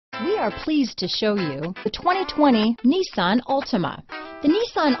We are pleased to show you the 2020 Nissan Altima. The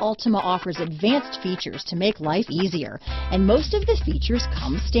Nissan Altima offers advanced features to make life easier, and most of the features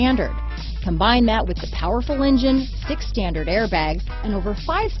come standard. Combine that with the powerful engine, 6 standard airbags, and over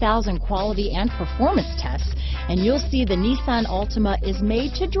 5,000 quality and performance tests, and you'll see the Nissan Altima is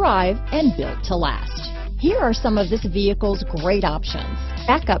made to drive and built to last. Here are some of this vehicle's great options: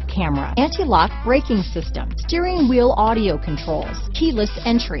 backup camera, anti-lock braking system, steering wheel audio controls, keyless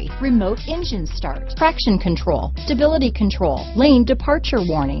entry, remote engine start, traction control, stability control, lane departure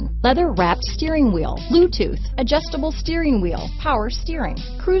warning, leather-wrapped steering wheel, Bluetooth, adjustable steering wheel, power steering,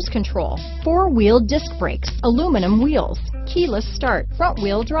 cruise control, 4-wheel disc brakes, aluminum wheels, keyless start,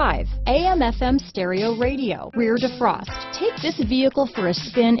 front-wheel drive, AM/FM stereo radio, rear defrost. Take this vehicle for a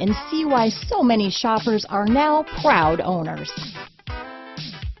spin and see why so many shoppers are now proud owners.